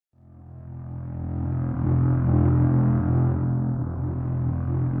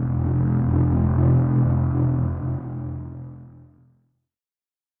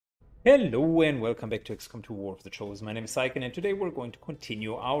Hello and welcome back to Xcom2 War of the Chosen. My name is Syken and today we're going to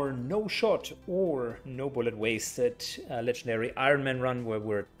continue our no shot or no bullet wasted Legendary Ironman run where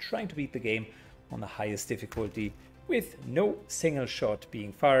we're trying to beat the game on the highest difficulty with no single shot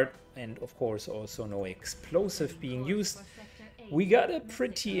being fired and of course also no explosive being used. We got a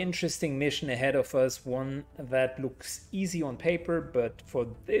pretty interesting mission ahead of us, one that looks easy on paper, but for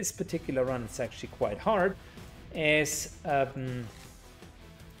this particular run it's actually quite hard as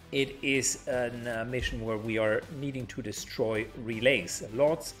it is a mission where we are needing to destroy relays.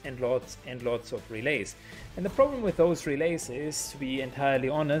 Lots and lots and lots of relays. And the problem with those relays is, to be entirely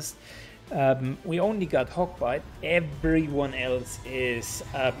honest, we only got Hawkbite. Everyone else is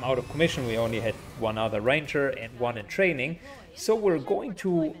out of commission. We only had one other ranger and one in training. So we're going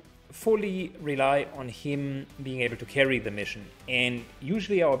to fully rely on him being able to carry the mission. And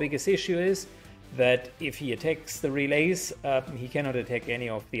usually our biggest issue is that if he attacks the relays, he cannot attack any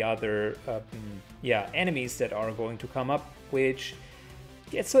of the other enemies that are going to come up, which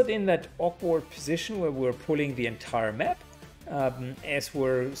gets us in that awkward position where we're pulling the entire map as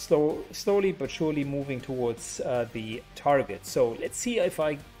we're slowly but surely moving towards the target. So let's see if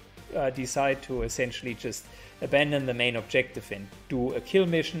I decide to essentially just abandon the main objective and do a kill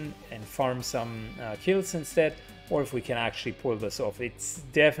mission and farm some kills instead, or if we can actually pull this off. It's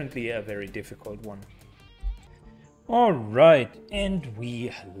definitely a very difficult one. All right, and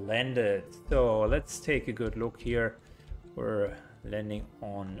we landed. So let's take a good look here. We're landing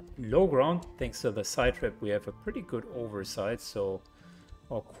on low ground. Thanks to the side trap, we have a pretty good oversight. So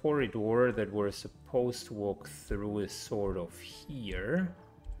our corridor that we're supposed to walk through is sort of here.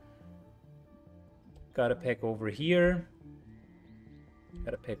 Got a pack over here.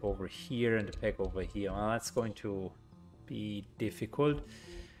 Got a pack over here and a pack over here. Well, that's going to be difficult.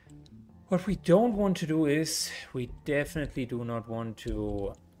 What we don't want to do is, we definitely do not want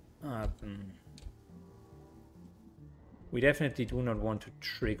to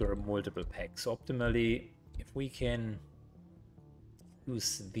trigger multiple packs. Optimally, if we can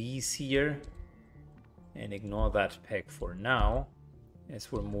use these here and ignore that pack for now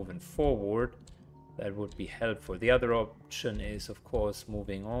as we're moving forward, that would be helpful. The other option is, of course,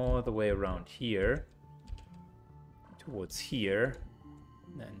 moving all the way around here towards here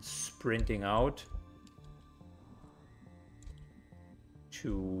and sprinting out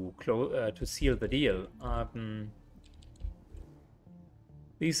to seal the deal.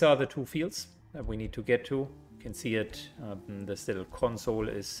 These are the two fields that we need to get to. You can see it. This little console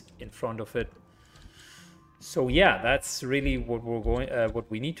is in front of it. So yeah, that's really what we're going. What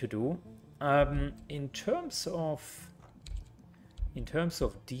we need to do. In terms of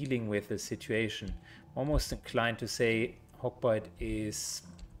dealing with the situation, almost inclined to say Hawkbite is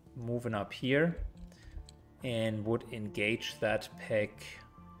moving up here and would engage that pack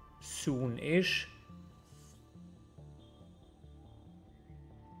soon-ish.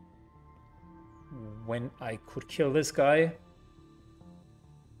 When I could kill this guy,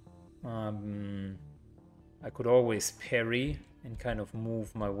 I could always parry and kind of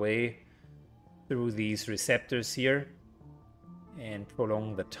move my way through these receptors here and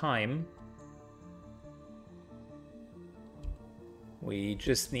prolong the time. We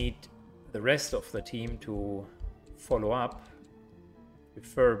just need the rest of the team to follow up,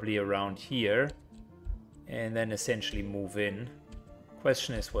 preferably around here, and then essentially move in.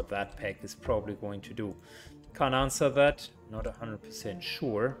 Question is what that pack is probably going to do. Can't answer that, not 100%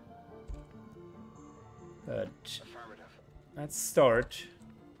 sure. But let's start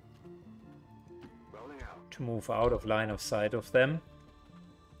to move out of line of sight of them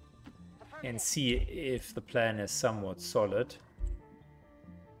and see if the plan is somewhat solid.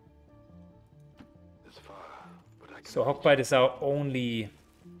 So Hawkbite is our only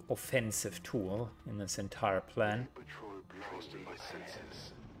offensive tool in this entire plan.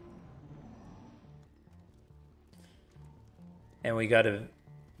 And we gotta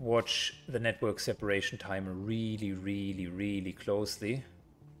watch the network separation timer really closely.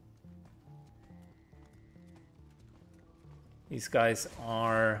 These guys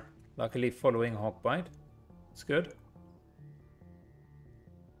are luckily following Hawkbite. It's good.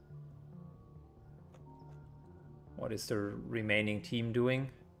 What is the remaining team doing?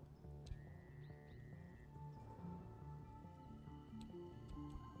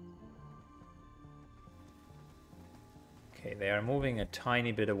 Okay, they are moving a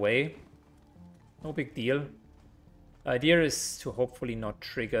tiny bit away. No big deal. The idea is to hopefully not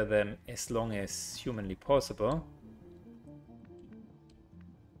trigger them as long as humanly possible.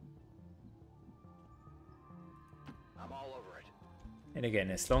 And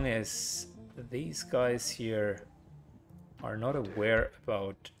again, as long as these guys here are not aware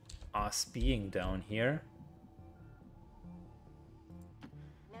about us being down here.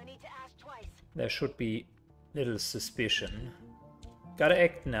 No need to ask twice. There should be little suspicion. Gotta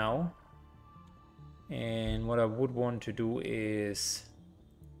act now. And what I would want to do is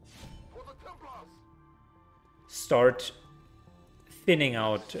start thinning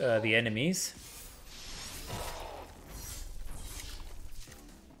out the enemies.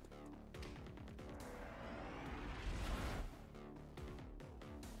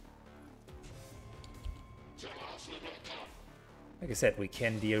 Like I said, we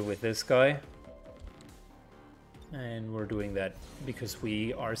can deal with this guy. And we're doing that because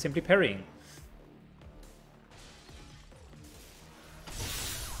we are simply parrying.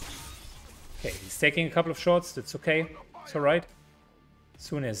 Okay, he's taking a couple of shots. That's okay. It's alright. As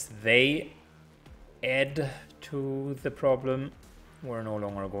soon as they add to the problem, we're no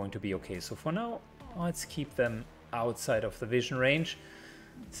longer going to be okay. So for now, let's keep them outside of the vision range.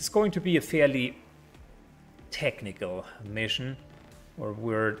 This is going to be a fairly technical mission where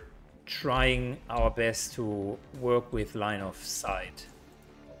we're trying our best to work with line of sight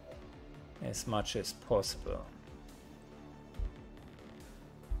as much as possible.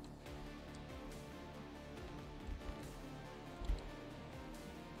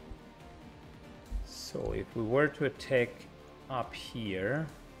 So if we were to attack up here,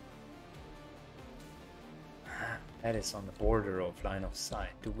 that is on the border of line of sight.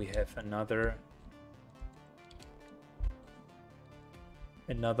 Do we have another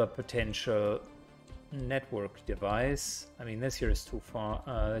potential network device? I mean, this here is too far.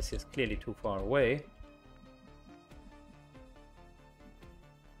 This is clearly too far away.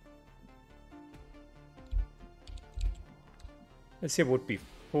 This here would be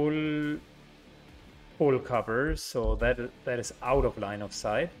full cover, so that is out of line of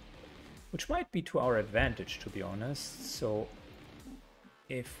sight, which might be to our advantage, to be honest. So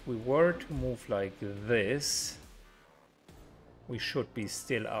if we were to move like this, we should be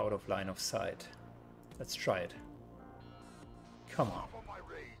still out of line of sight. Let's try it. Come on.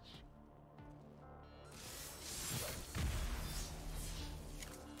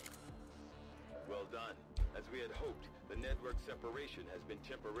 Well done. As we had hoped, the network separation has been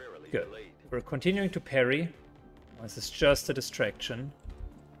temporarily Good. delayed. We're continuing to parry. This is just a distraction.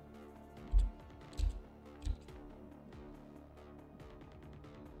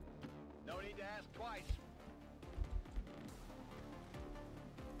 No need to ask twice.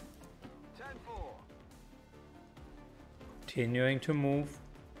 10-4. Continuing to move.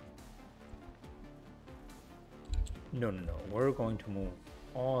 No. We're going to move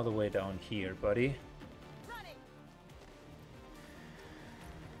all the way down here, buddy. Running.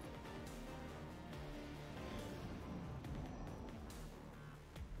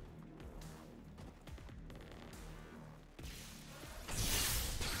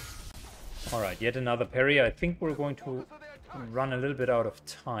 Alright, yet another parry. I think we're going to run a little bit out of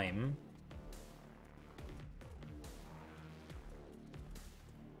time.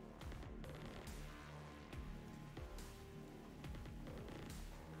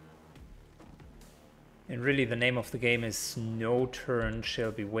 And really the name of the game is no turn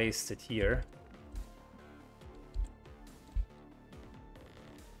shall be wasted here.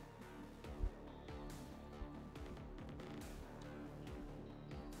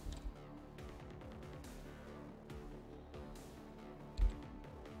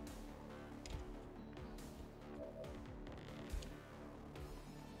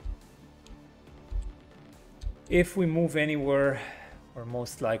 If we move anywhere, we're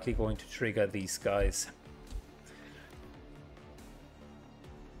most likely going to trigger these guys.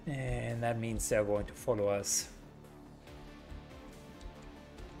 And that means they're going to follow us.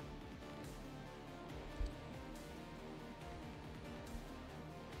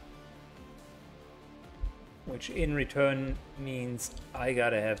 Which in return means I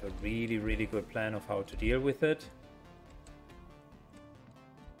gotta have a really good plan of how to deal with it.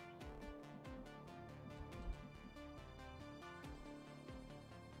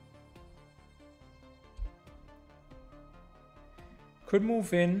 Could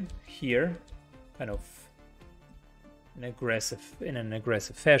move in here, kind of in an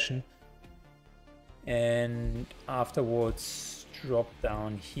aggressive fashion, and afterwards drop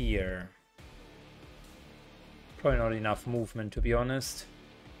down here. Probably not enough movement, to be honest.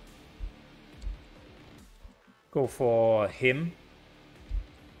 Go for him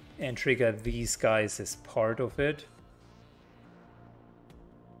and trigger these guys as part of it.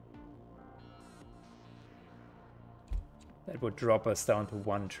 That would drop us down to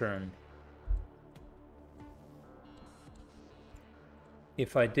one turn.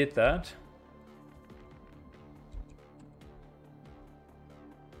 If I did that,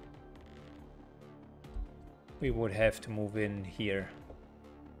 we would have to move in here.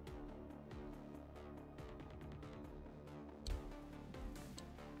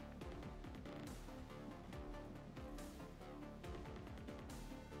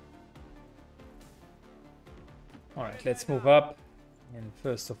 Alright, let's move up and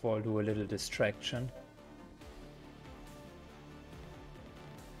first of all do a little distraction.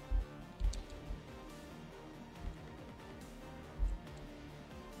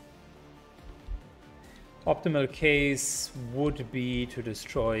 Optimal case would be to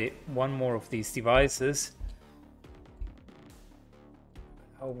destroy one more of these devices.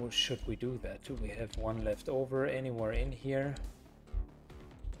 How should we do that? Do we have one left over anywhere in here?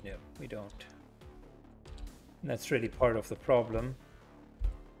 No, we don't. And that's really part of the problem.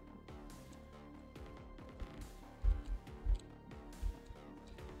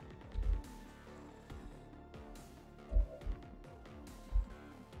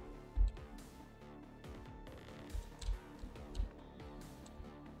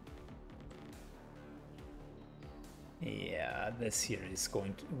 Yeah, this here is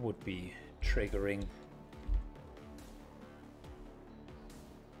would be triggering.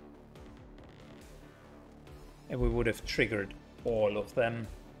 And we would have triggered all of them.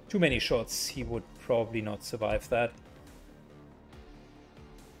 Too many shots, he would probably not survive that.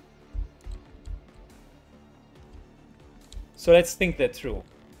 So let's think that through.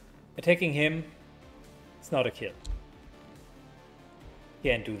 Attacking him, it's not a kill.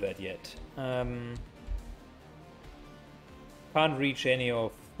 Can't do that yet. Can't reach any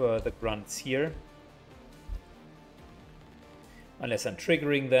of the grunts here. Unless I'm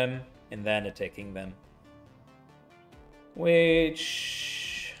triggering them and then attacking them.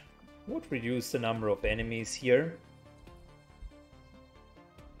 Which would reduce the number of enemies here.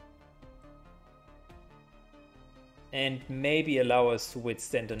 And maybe allow us to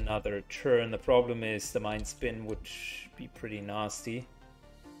withstand another turn. The problem is the mind spin would be pretty nasty.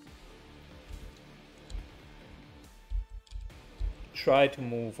 Try to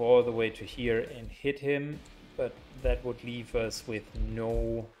move all the way to here and hit him, but that would leave us with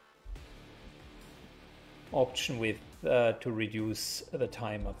no option with to reduce the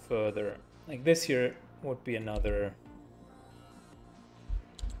timer further. Like this here would be another,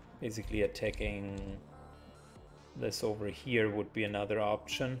 basically attacking this over here would be another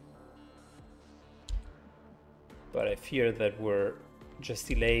option. But I fear that we're just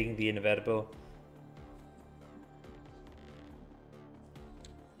delaying the inevitable.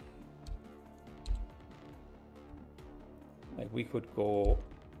 Like we could go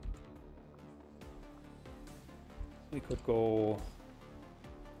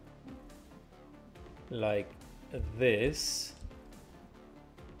like this.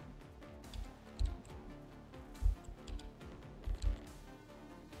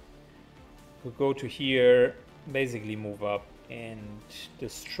 We'll go to here, basically move up and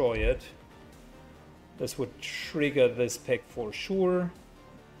destroy it. This would trigger this pack for sure.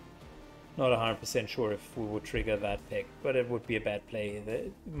 Not 100% sure if we would trigger that pack, but it would be a bad play.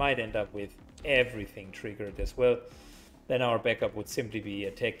 It might end up with everything triggered as well. Then our backup would simply be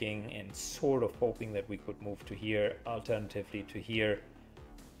attacking and sort of hoping that we could move to here, alternatively to here.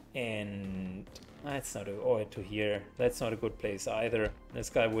 And that's not or to here. That's not a good place either. This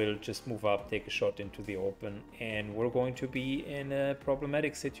guy will just move up, take a shot into the open, and we're going to be in a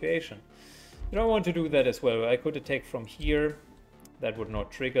problematic situation. You don't want to do that as well. I could attack from here. That would not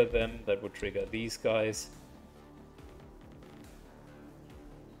trigger them. That would trigger these guys.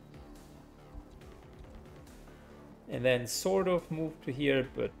 And then sort of move to here,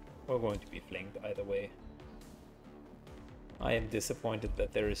 but we're going to be flanked either way. I am disappointed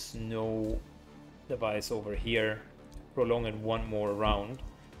that there is no device over here. Prolong it one more round.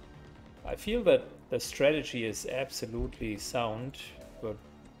 I feel that the strategy is absolutely sound, but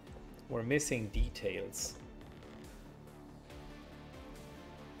we're missing details.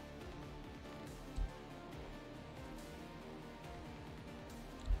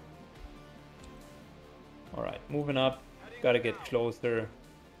 Alright, moving up. Gotta get closer.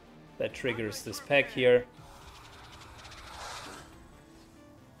 That triggers this pack here.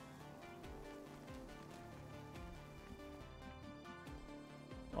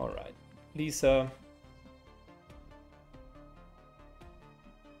 Alright, Lisa.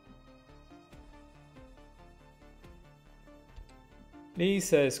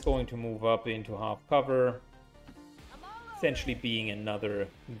 Lisa is going to move up into half cover, essentially being another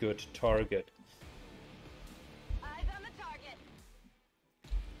good target. Eyes on the target.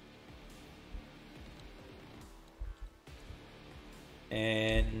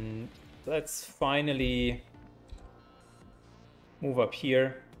 And let's finally move up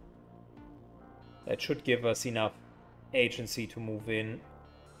here. That should give us enough agency to move in.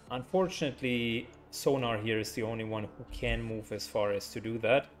 Unfortunately, Sonar here is the only one who can move as far as to do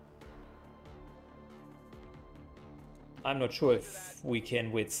that. I'm not sure if we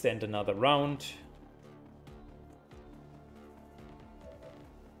can withstand another round,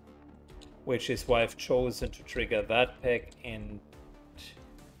 which is why I've chosen to trigger that pack and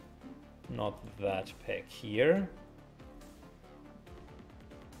not that pack here.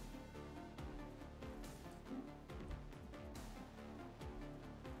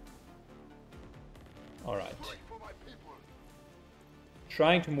 All right.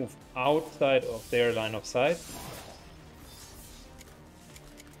 Trying to move outside of their line of sight,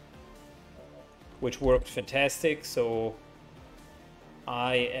 which worked fantastic. So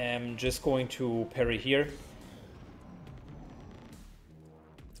I am just going to parry here.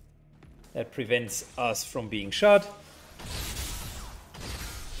 That prevents us from being shot.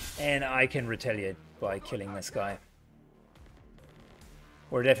 And I can retaliate by killing this guy.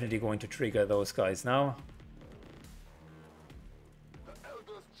 We're definitely going to trigger those guys now.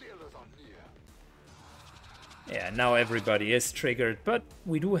 Yeah, now everybody is triggered, but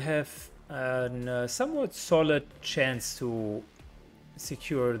we do have a somewhat solid chance to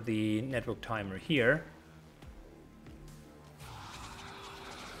secure the network timer here.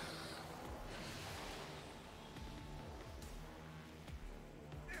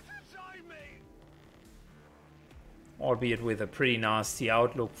 Albeit with a pretty nasty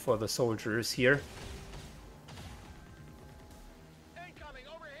outlook for the soldiers here. Incoming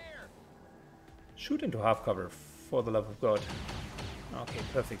over here. Shoot into half cover, for the love of God. Okay,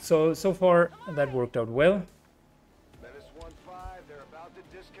 perfect. So far that worked out well. Menace 1-5, they're about to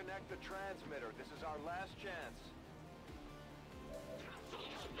disconnect the transmitter. This is our last chance.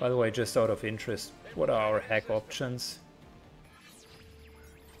 By the way, just out of interest, what are our hack options?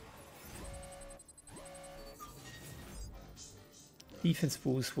 Defense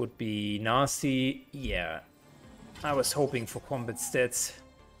boost would be nasty. Yeah, I was hoping for combat stats.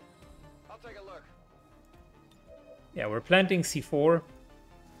 I'll take a look. Yeah, we're planting C4.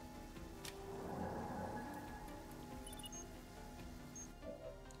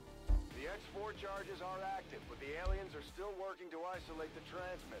 The X4 charges are active, but the aliens are still working to isolate the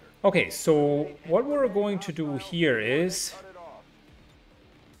transmitter. Okay, so what we're going to do here is Cut it off.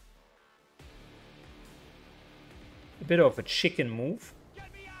 a bit of a chicken move.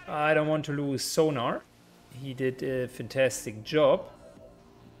 I don't want to lose Sonar. He did a fantastic job.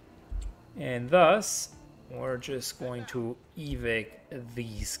 And thus, we're just going to evac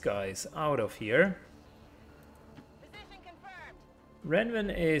these guys out of here. Position confirmed.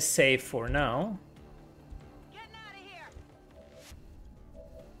 Renvin is safe for now. Getting out of here.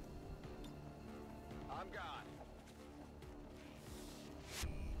 I'm gone.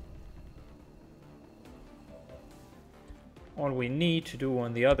 All we need to do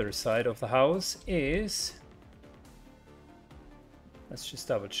on the other side of the house is... let's just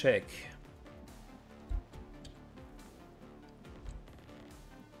double check.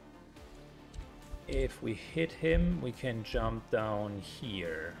 If we hit him, we can jump down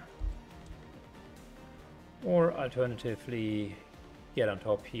here. Or alternatively, get on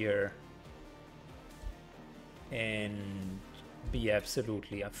top here and be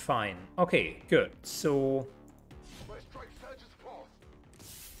absolutely fine. Okay, good. So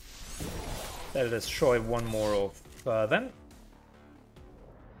that'll destroy one more of them.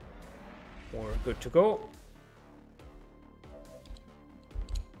 We're good to go.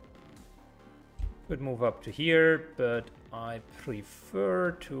 Could move up to here, but I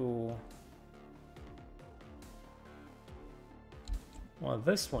prefer to... well,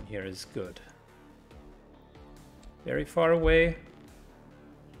 this one here is good. Very far away.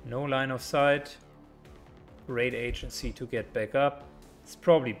 No line of sight. Great agency to get back up. It's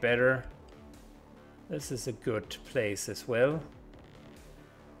probably better. This is a good place as well.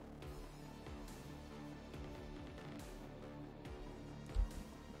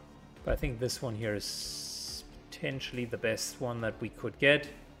 But I think this one here is potentially the best one that we could get.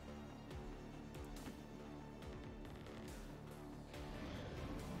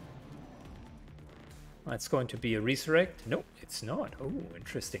 It's going to be a resurrect. No, it's not. Oh,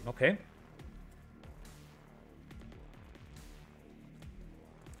 interesting. Okay.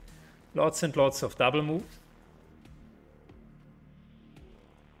 Lots and lots of double moves.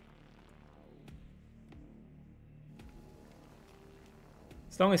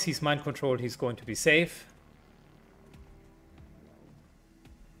 As long as he's mind controlled, he's going to be safe.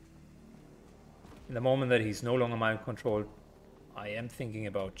 In the moment that he's no longer mind controlled, I am thinking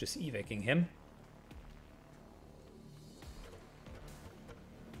about just evacing him.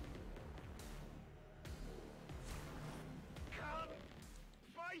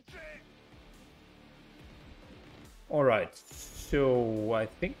 Alright, so I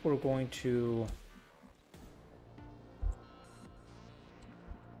think we're going to...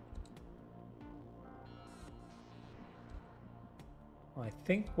 I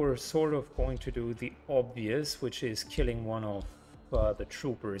think we're sort of going to do the obvious, which is killing one of the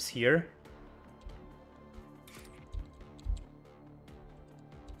troopers here.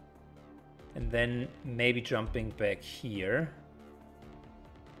 And then maybe jumping back here.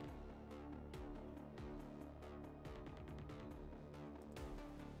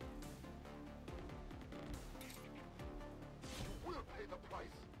 We'll pay the price.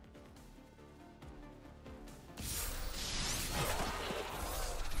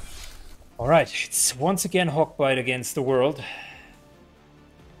 Alright, it's once again Hawkbite against the world.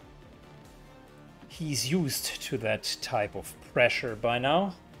 He's used to that type of pressure by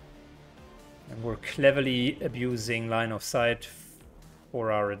now. And we're cleverly abusing line of sight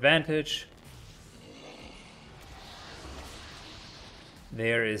for our advantage.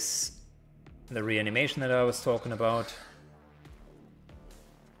 There is the reanimation that I was talking about.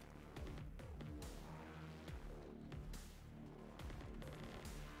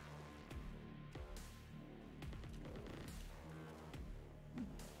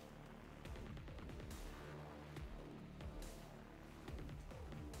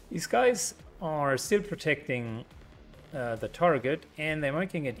 These guys are still protecting the target, and they're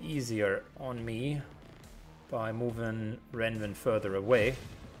making it easier on me by moving Renvin further away.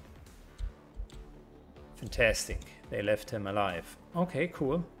 Fantastic. They left him alive. Okay,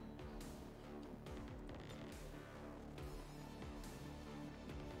 cool.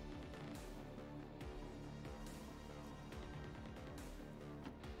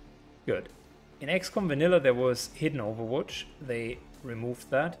 Good. In XCOM Vanilla there was hidden Overwatch. They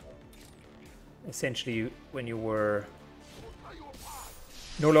removed that. Essentially, when you were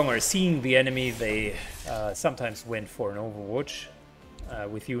no longer seeing the enemy, they sometimes went for an Overwatch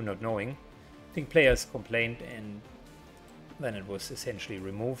with you not knowing. I think players complained, and then it was essentially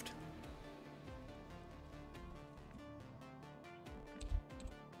removed.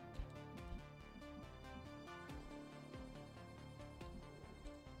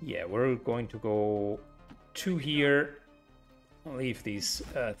 Yeah, we're going to go 2 here. I'll leave these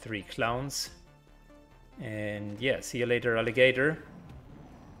 3 clowns. And yeah, see you later, alligator.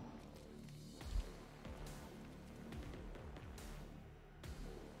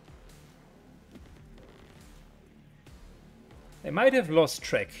 They might have lost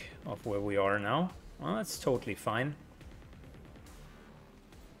track of where we are now. Well, that's totally fine.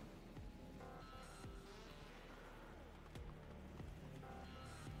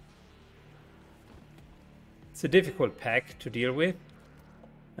 It's a difficult pack to deal with.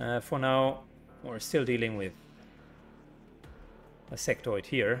 For now, we're still dealing with a sectoid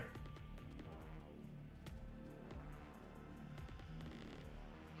here.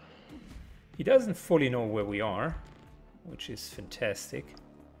 He doesn't fully know where we are, which is fantastic,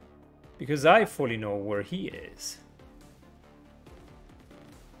 because I fully know where he is.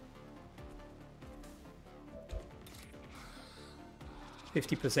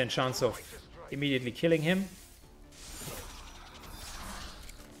 %50 chance of immediately killing him.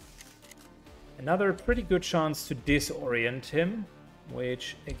 Another pretty good chance to disorient him,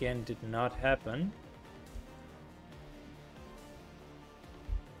 which again did not happen.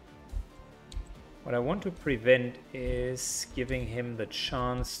 What I want to prevent is giving him the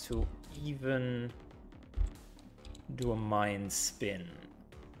chance to even do a mind spin.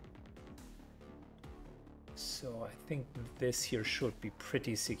 So I think this here should be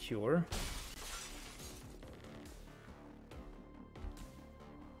pretty secure.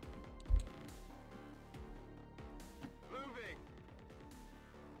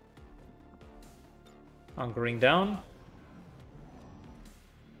 Hunkering down.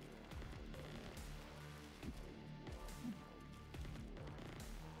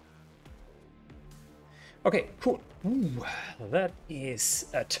 Okay, cool. Ooh, that is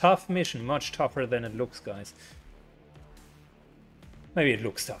a tough mission, much tougher than it looks, guys. Maybe it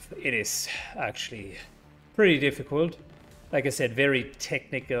looks tough. It is actually pretty difficult. Like I said, very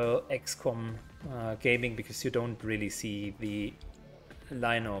technical XCOM gaming, because you don't really see the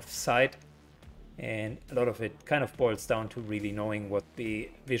line of sight. And a lot of it kind of boils down to really knowing what the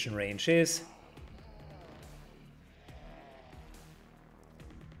vision range is.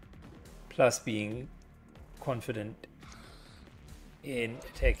 Plus being confident in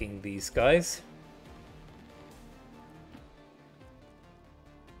attacking these guys.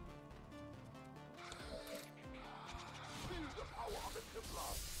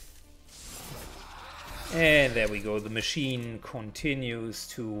 And there we go, the machine continues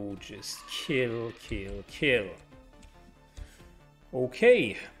to just kill, kill, kill.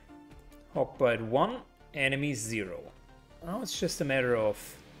 Okay, Hawkbite 1, enemy 0. Now it's just a matter of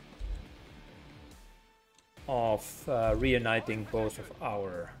reuniting both of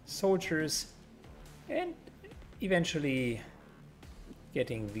our soldiers and eventually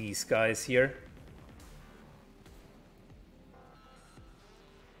getting these guys here.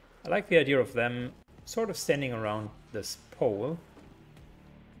 I like the idea of them sort of standing around this pole.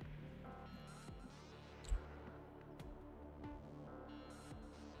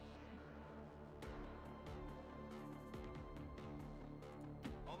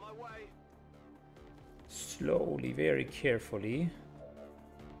 On my way. Slowly, very carefully.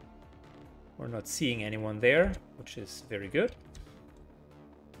 We're not seeing anyone there, which is very good.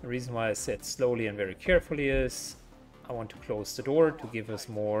 The reason why I said slowly and very carefully is I want to close the door to give us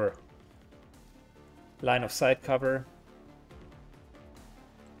more line of sight cover.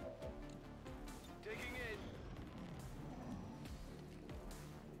 Digging in.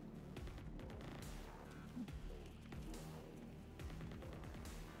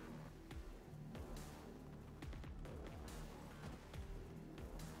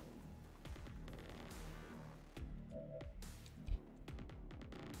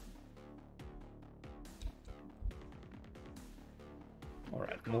 All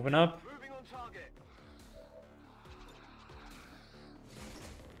right, moving up. Moving on target.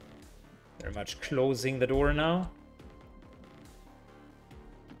 Very much closing the door now.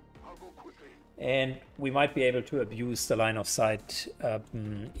 I'll go quickly. And we might be able to abuse the line of sight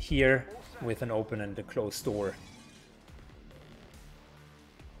here with an open and a closed door.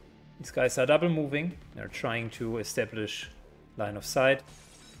 These guys are double moving. They're trying to establish line of sight.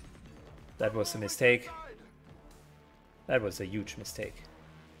 That was a mistake. That was a huge mistake.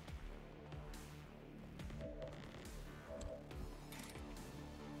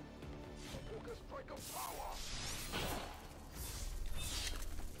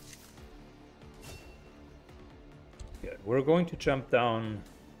 Good. We're going to jump down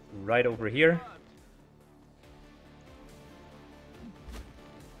right over here.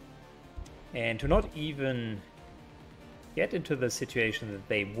 And to not even get into the situation that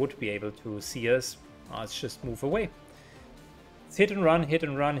they would be able to see us, let's just move away. It's hit and run, hit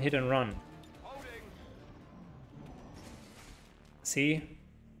and run, hit and run. Holding. See?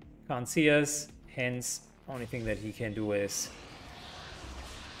 Can't see us, hence only thing that he can do is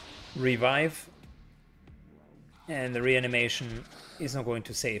revive. And the reanimation is not going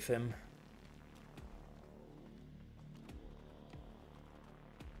to save him.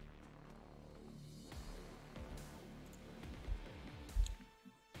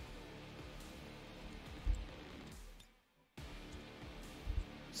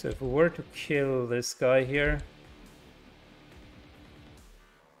 So if we were to kill this guy here,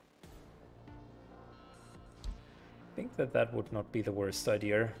 I think that that would not be the worst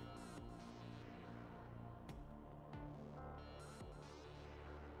idea.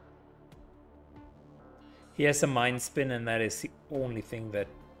 He has a mind spin, and that is the only thing that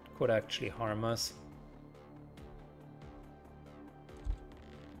could actually harm us.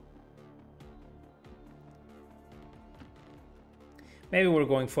 Maybe we're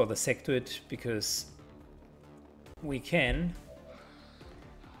going for the sectoid because we can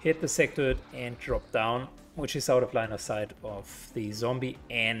hit the sectoid and drop down, which is out of line of sight of the zombie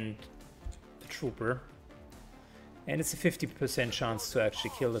and the trooper. And it's a 50% chance to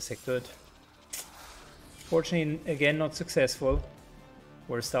actually kill the sectoid. Fortunately, again, not successful.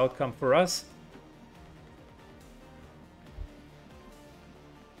 Worst outcome for us.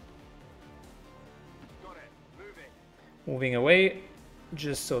 Got it. Moving. Moving away,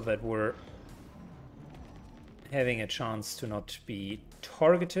 just so that we're having a chance to not be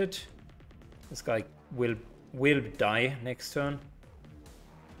targeted. This guy will die next turn.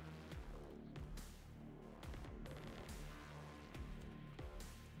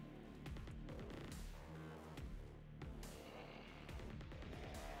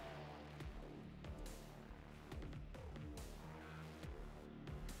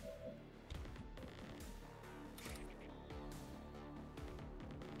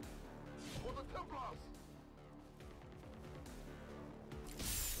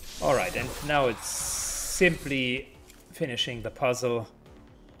 Alright, and now it's simply finishing the puzzle.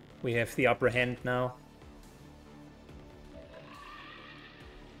 We have the upper hand now.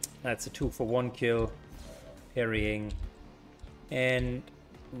 That's a 2-for-1 kill. Parrying. And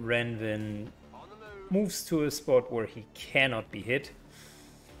Renvin moves to a spot where he cannot be hit.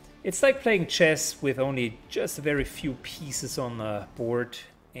 It's like playing chess with only just a very few pieces on the board,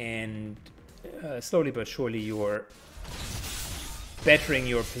 and slowly but surely you're bettering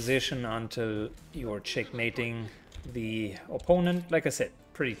your position until you're checkmating the opponent. Like I said,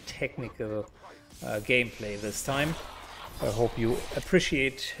 pretty technical gameplay this time. I hope you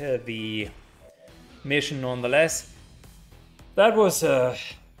appreciate the mission nonetheless. That was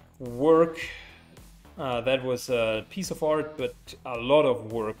work. That was a piece of art, but a lot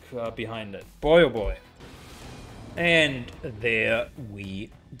of work behind it. Boy, oh boy. And there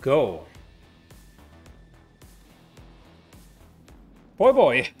we go. Boy,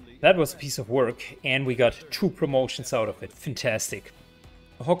 boy, that was a piece of work, and we got 2 promotions out of it. Fantastic.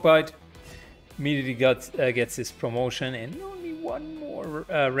 Hogbite immediately gets his promotion, and only 1 more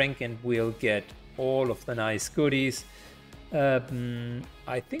rank, and we'll get all of the nice goodies.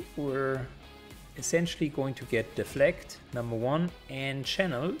 I think we're essentially going to get Deflect, number 1, and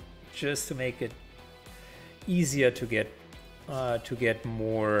Channel, just to make it easier to get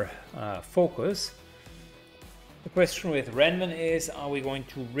more focus. The question with Renman is, are we going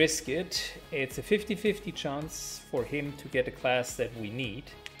to risk it? It's a 50-50 chance for him to get a class that we need,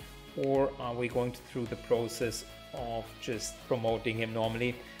 or are we going through the process of just promoting him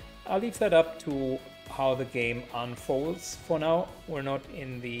normally? I'll leave that up to how the game unfolds. For now, we're not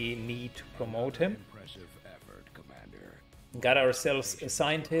in the need to promote him. Impressive effort, Commander. Got ourselves a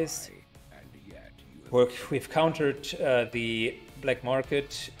scientist. We've countered the black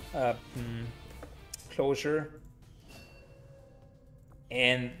market closure,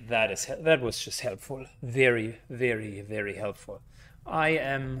 and that was just helpful. Very, very, very helpful. I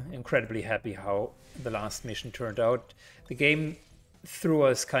am incredibly happy how the last mission turned out. The game threw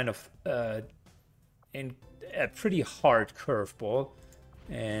us kind of in a pretty hard curveball,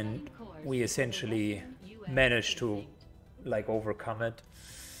 and we essentially managed to overcome it.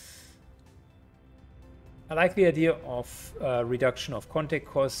 I like the idea of reduction of contact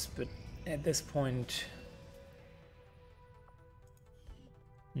costs, but at this point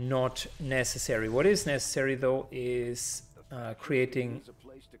not necessary. What is necessary though is creating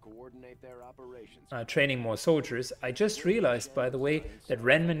training more soldiers. I just realized, by the way, that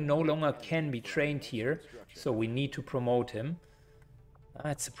Renman no longer can be trained here, so we need to promote him.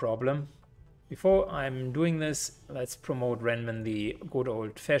 That's a problem. Before I'm doing this, let's promote Renman the good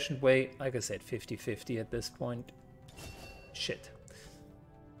old-fashioned way. Like I said, 50-50 at this point. Shit.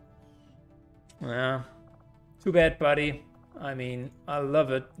 Yeah. Too bad, buddy. I mean, I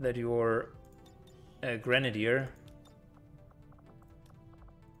love it that you're a grenadier.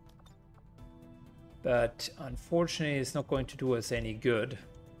 But unfortunately, it's not going to do us any good.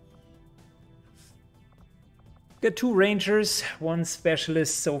 Got 2 rangers, 1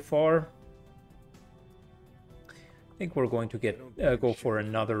 specialist so far. I think we're going to go for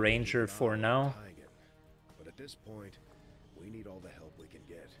another ranger for now. But at this point, we need all the help we can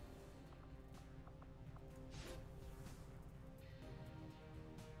get.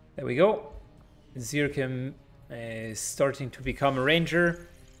 There we go. Syken is starting to become a ranger.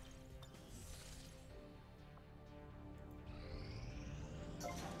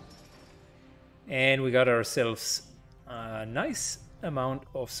 And we got ourselves a nice amount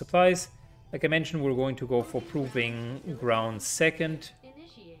of supplies. Like I mentioned, we're going to go for proving ground second.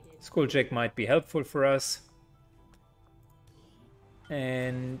 Skulljack might be helpful for us.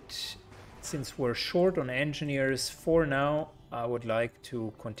 And since we're short on engineers for now, I would like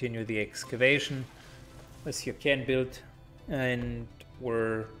to continue the excavation as you can build. And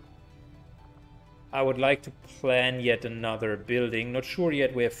I would like to plan yet another building. Not sure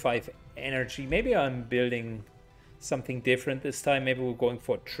yet, we have 5 energy. Maybe I'm building something different this time. Maybe we're going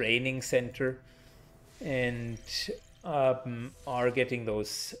for a training center and are getting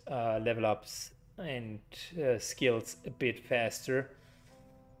those level ups and skills a bit faster.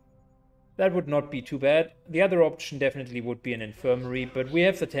 That would not be too bad. The other option definitely would be an infirmary, but we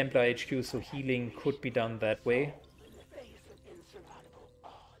have the Templar HQ, so healing could be done that way.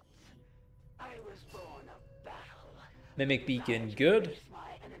 Mimic Beacon, good.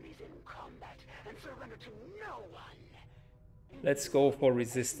 Let's go for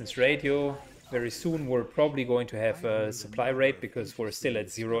resistance radio. Very soon we're probably going to have a supply rate because we're still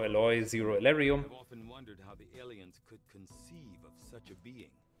at 0 alloy, 0 Elerium. I've often wondered how the aliens could conceive of such a being.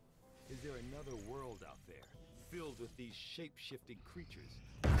 Is there another world out there filled with these shape-shifting creatures?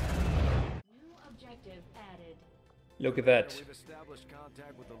 New objective added. Look at that. We've established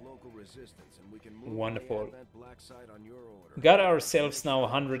contact with the local resistance, and we can move Wonderful. the black site on your order. Got ourselves now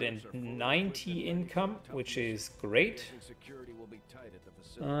 190 income, which is great. Security will be tight at the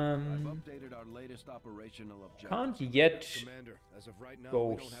facility. I've updated our latest operational objectives. Can't yet Commander, as of right now, go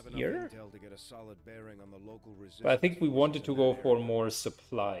we don't have enough here. intel to get a solid bearing on the local resistance. But I think we wanted to go for more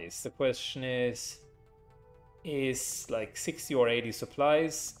supplies. The question is, is like 60 or 80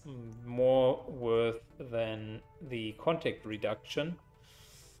 supplies more worth than the contact reduction?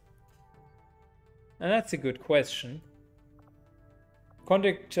 And that's a good question.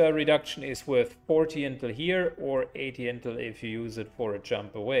 Contact reduction is worth 40 until here, or 80 until if you use it for a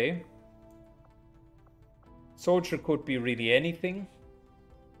jump away. Soldier could be really anything.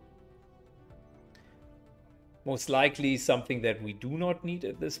 Most likely something that we do not need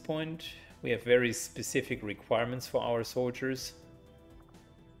at this point. We have very specific requirements for our soldiers.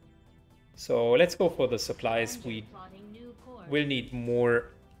 So let's go for the supplies. We Plotting new course. will need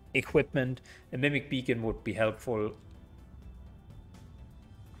more equipment. A mimic beacon would be helpful.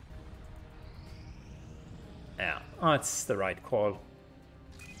 Yeah, that's the right call.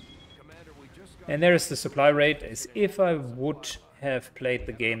 Commander, we just got And there's the supply rate, as if I would have played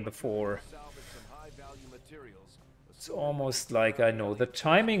the game before. salvage some high-value materials. It's almost like I know the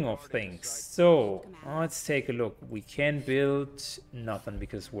timing of things. So let's take a look. We can build nothing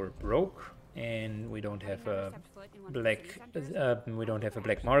because we're broke and we don't have a black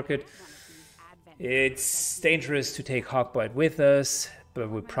market. It's dangerous to take Hawkbite with us, but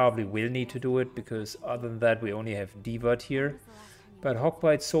we probably will need to do it because other than that we only have Divat here. But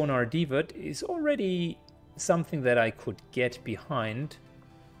Hawkbite Sonar Divat is already something that I could get behind.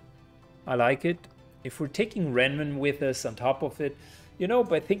 I like it. If we're taking Renman with us on top of it, you know,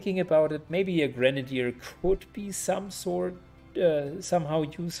 by thinking about it, maybe a Grenadier could be some sort, somehow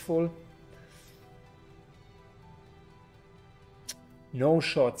useful. No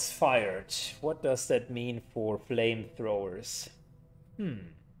shots fired. What does that mean for flamethrowers?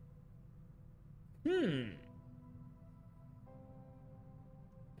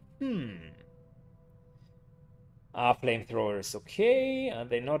 Are flamethrowers okay? Are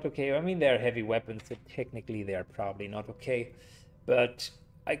they not okay? I mean, they're heavy weapons, so technically they're probably not okay. But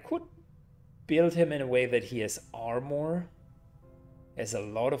I could build him in a way that he has armor, has a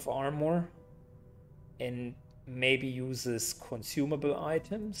lot of armor, and maybe uses consumable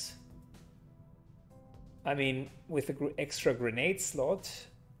items. I mean, with the extra grenade slot,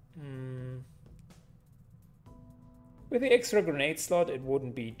 with the extra grenade slot, it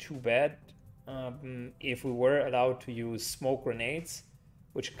wouldn't be too bad. If we were allowed to use smoke grenades,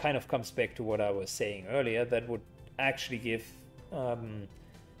 which kind of comes back to what I was saying earlier, that would actually give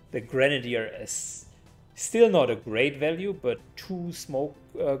the Grenadier still not a great value, but 2 smoke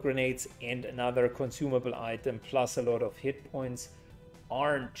grenades and another consumable item plus a lot of hit points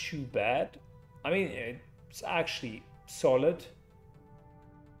aren't too bad. I mean, it's actually solid.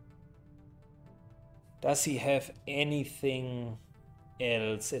 Does he have anything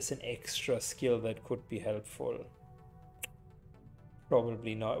else as an extra skill that could be helpful?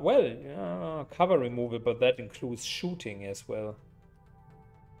 Probably not. Well, cover removal, but that includes shooting as well.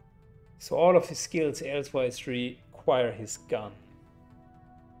 So all of his skills elsewise require his gun.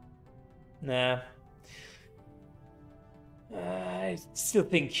 Nah. I still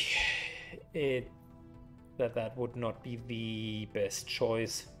think that would not be the best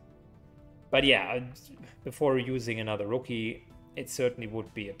choice. But yeah, before using another rookie, it certainly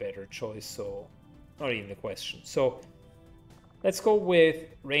would be a better choice, so not even a question. So let's go with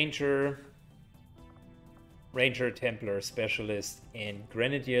Ranger, Templar, Specialist, and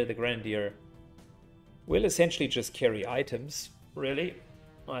Grenadier. The Grenadier will essentially just carry items, really.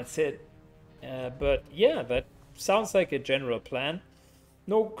 That's it. But yeah, that sounds like a general plan.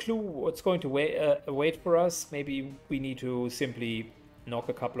 No clue what's going to wait for us. Maybe we need to simply knock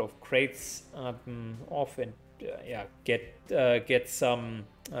a couple of crates off and yeah, get some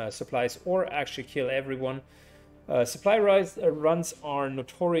supplies, or actually kill everyone. Supply runs are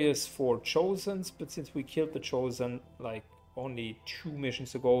notorious for Chosens, but since we killed the Chosen like only 2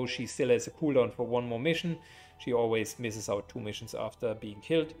 missions ago, she still has a cooldown for 1 more mission. She always misses out 2 missions after being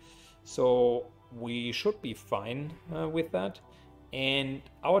killed, so we should be fine with that. And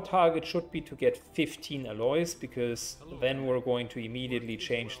our target should be to get 15 alloys, because then we're going to immediately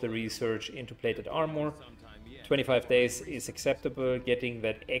change the research into plated armor. 25 days is acceptable. Getting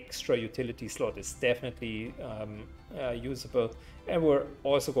that extra utility slot is definitely usable. And we're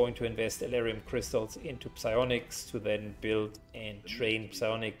also going to invest Elerium crystals into psionics to then build and train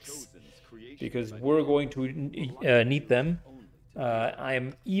psionics, because we're going to need them. I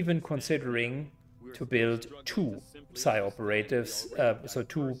am even considering to build 2 psi operatives, so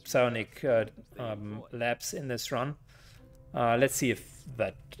 2 psionic labs in this run. Let's see if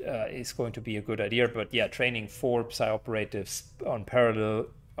that is going to be a good idea. But yeah, training 4 psi operatives on parallel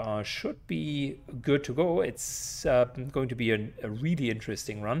should be good to go. It's going to be a really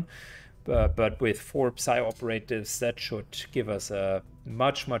interesting run, but with 4 psi operatives, that should give us a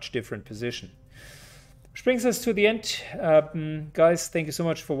much different position. Which brings us to the end. Guys, thank you so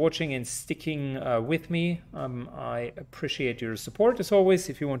much for watching and sticking with me. I appreciate your support as always.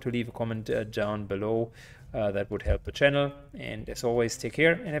 If you want to leave a comment down below, that would help the channel. And as always, take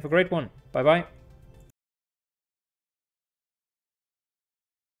care and have a great one. Bye bye.